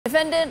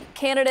Defendant,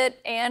 candidate,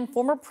 and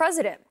former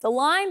president. The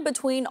line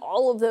between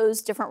all of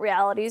those different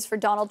realities for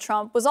Donald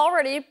Trump was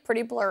already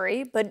pretty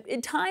blurry, but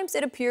at times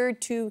it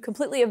appeared to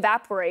completely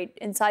evaporate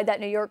inside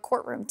that New York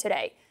courtroom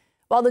today.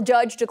 While the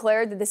judge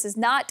declared that this is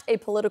not a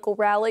political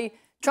rally,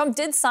 Trump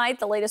did cite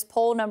the latest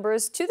poll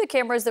numbers to the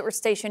cameras that were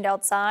stationed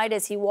outside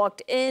as he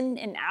walked in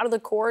and out of the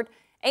court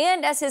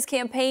and as his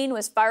campaign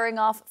was firing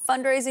off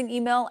fundraising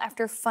email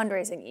after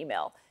fundraising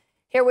email.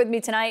 Here with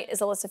me tonight is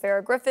Alyssa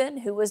Farah Griffin,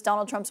 who was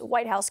Donald Trump's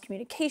White House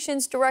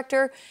communications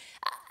director.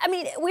 I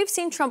mean, we've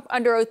seen Trump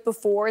under oath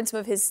before in some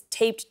of his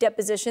taped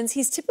depositions.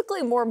 He's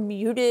typically more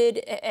muted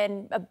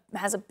and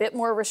has a bit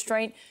more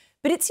restraint.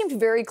 But it seemed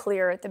very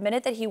clear the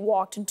minute that he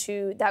walked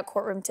into that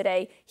courtroom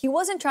today, he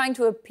wasn't trying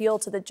to appeal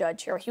to the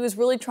judge here. He was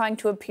really trying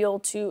to appeal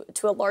to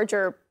a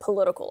larger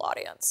political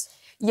audience.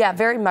 Yeah,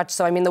 very much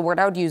so. I mean, the word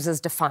I would use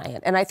is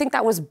defiant. And I think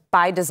that was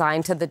by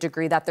design to the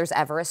degree that there's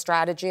ever a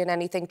strategy in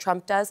anything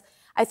Trump does.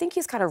 I think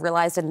he's kind of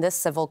realized in this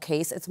civil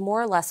case, it's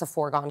more or less a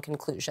foregone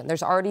conclusion.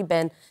 There's already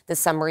been the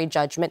summary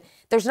judgment.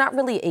 There's not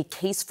really a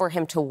case for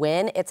him to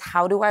win. It's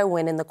how do I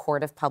win in the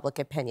court of public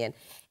opinion?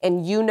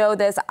 And you know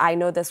this, I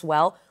know this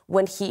well.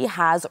 When he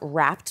has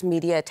rapt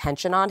media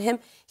attention on him,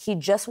 he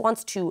just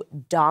wants to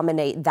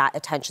dominate that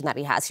attention that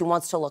he has. He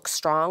wants to look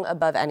strong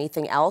above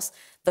anything else.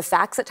 The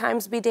facts at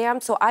times be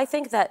damned. So I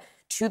think that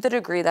to the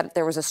degree that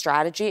there was a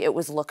strategy, it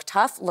was look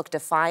tough, look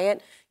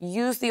defiant,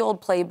 use the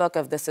old playbook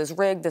of this is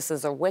rigged, this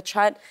is a witch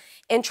hunt,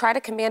 and try to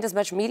command as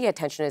much media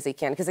attention as he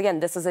can. Because again,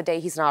 this is a day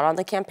he's not on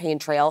the campaign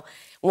trail.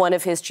 One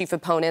of his chief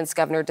opponents,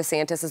 Governor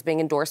DeSantis, is being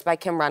endorsed by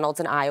Kim Reynolds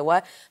in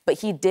Iowa, but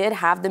he did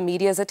have the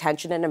media's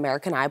attention and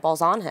American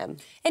eyeballs on him.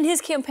 And his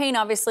campaign,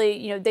 obviously,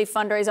 you know, they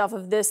fundraise off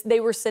of this. They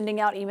were sending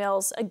out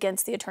emails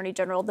against the attorney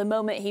general the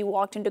moment he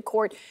walked into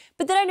court.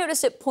 But then I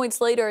noticed at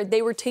points later,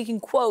 they were taking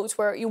quotes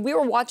where we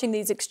were watching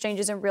these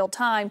exchanges in real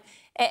time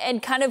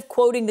and kind of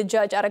quoting the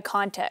judge out of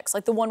context,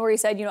 like the one where he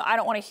said, you know, I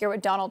don't want to hear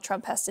what Donald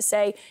Trump has to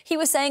say. He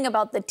was saying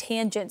about the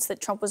tangents that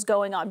Trump was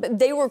going on, but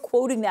they were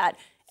quoting that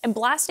and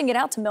blasting it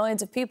out to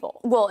millions of people.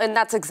 Well, and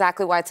that's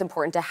exactly why it's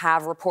important to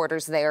have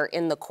reporters there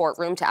in the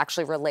courtroom to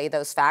actually relay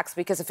those facts,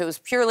 because if it was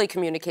purely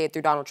communicated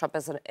through Donald Trump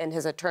and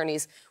his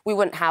attorneys, we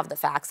wouldn't have the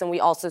facts. And we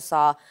also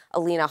saw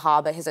Alina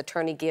Habba, his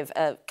attorney, give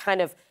a kind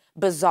of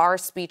bizarre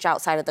speech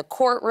outside of the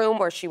courtroom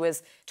where she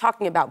was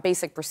talking about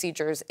basic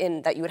procedures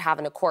that you would have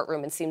in a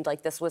courtroom, and seemed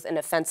like this was an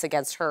offense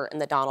against her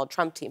and the Donald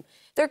Trump team.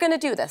 They're going to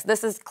do this.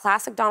 This is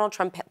classic Donald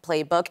Trump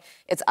playbook.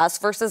 It's us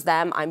versus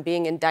them. I'm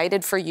being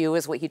indicted for you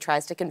is what he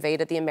tries to convey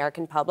to the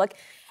American public.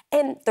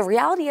 And the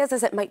reality is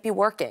it might be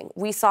working.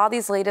 We saw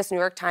these latest New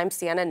York Times,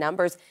 CNN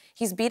numbers.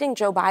 He's beating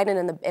Joe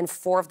Biden in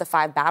 4 of the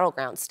 5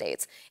 battleground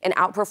states and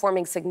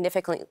outperforming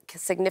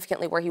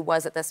significantly where he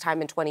was at this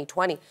time in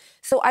 2020.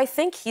 So I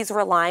think he's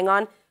relying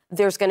on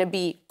there's going to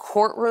be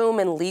courtroom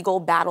and legal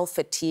battle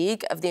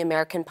fatigue of the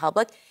American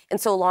public. And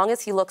so long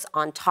as he looks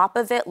on top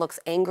of it, looks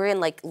angry,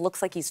 and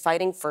looks like he's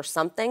fighting for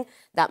something,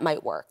 that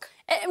might work.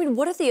 I mean,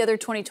 what if the other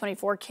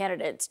 2024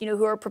 candidates, you know,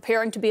 who are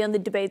preparing to be on the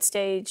debate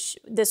stage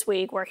this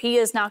week where he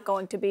is not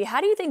going to be,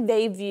 how do you think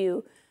they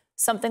view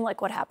something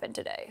like what happened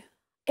today?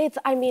 It's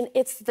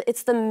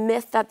the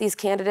myth that these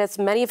candidates,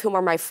 many of whom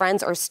are my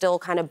friends, are still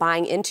kind of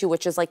buying into,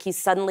 which is like he's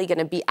suddenly going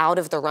to be out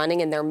of the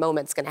running and their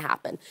moment's going to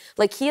happen.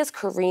 Like, he is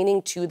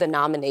careening to the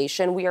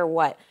nomination. We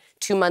are,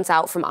 2 months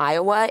out from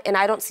Iowa, and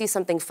I don't see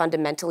something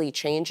fundamentally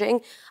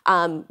changing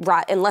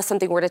unless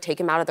something were to take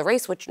him out of the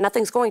race, which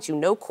nothing's going to.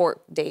 No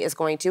court date is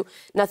going to.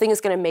 Nothing is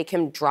going to make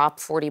him drop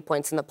 40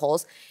 points in the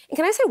polls. And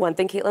can I say one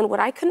thing, Kaitlan? What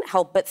I couldn't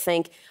help but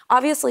think,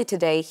 obviously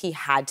today he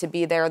had to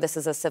be there. This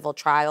is a civil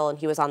trial, and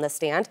he was on the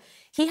stand.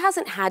 He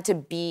hasn't had to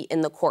be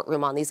in the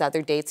courtroom on these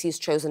other dates. He's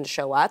chosen to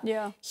show up.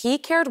 Yeah. He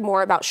cared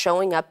more about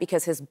showing up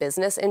because his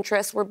business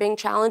interests were being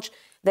challenged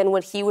than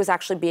when he was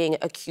actually being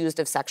accused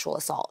of sexual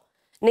assault.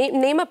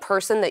 Name a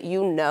person that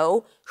you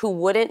know who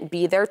wouldn't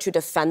be there to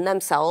defend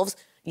themselves,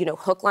 you know,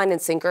 hook, line,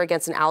 and sinker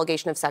against an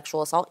allegation of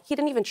sexual assault. He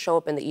didn't even show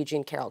up in the E.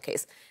 Jean Carroll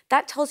case.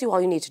 That tells you all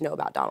you need to know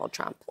about Donald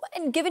Trump.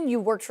 And given you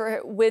worked for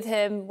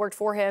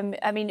him,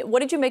 I mean,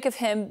 what did you make of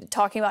him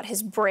talking about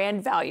his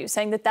brand value,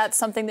 saying that that's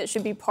something that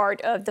should be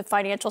part of the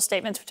financial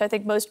statements, which I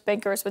think most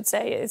bankers would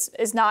say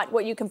is not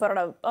what you can put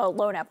on a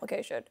loan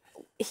application?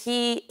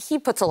 He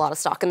puts a lot of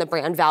stock in the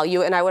brand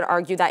value, and I would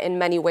argue that in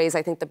many ways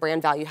I think the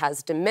brand value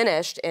has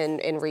diminished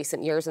in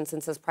recent years and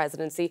since his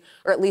presidency,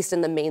 or at least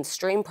in the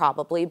mainstream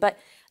probably. But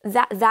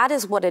that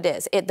is what it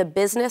is. The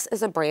business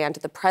is a brand.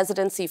 The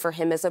presidency for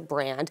him is a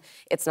brand.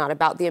 It's not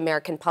about the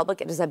American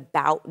public. It is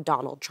about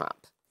Donald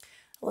Trump.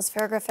 Alyssa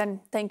Farah Griffin,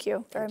 thank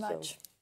you very much.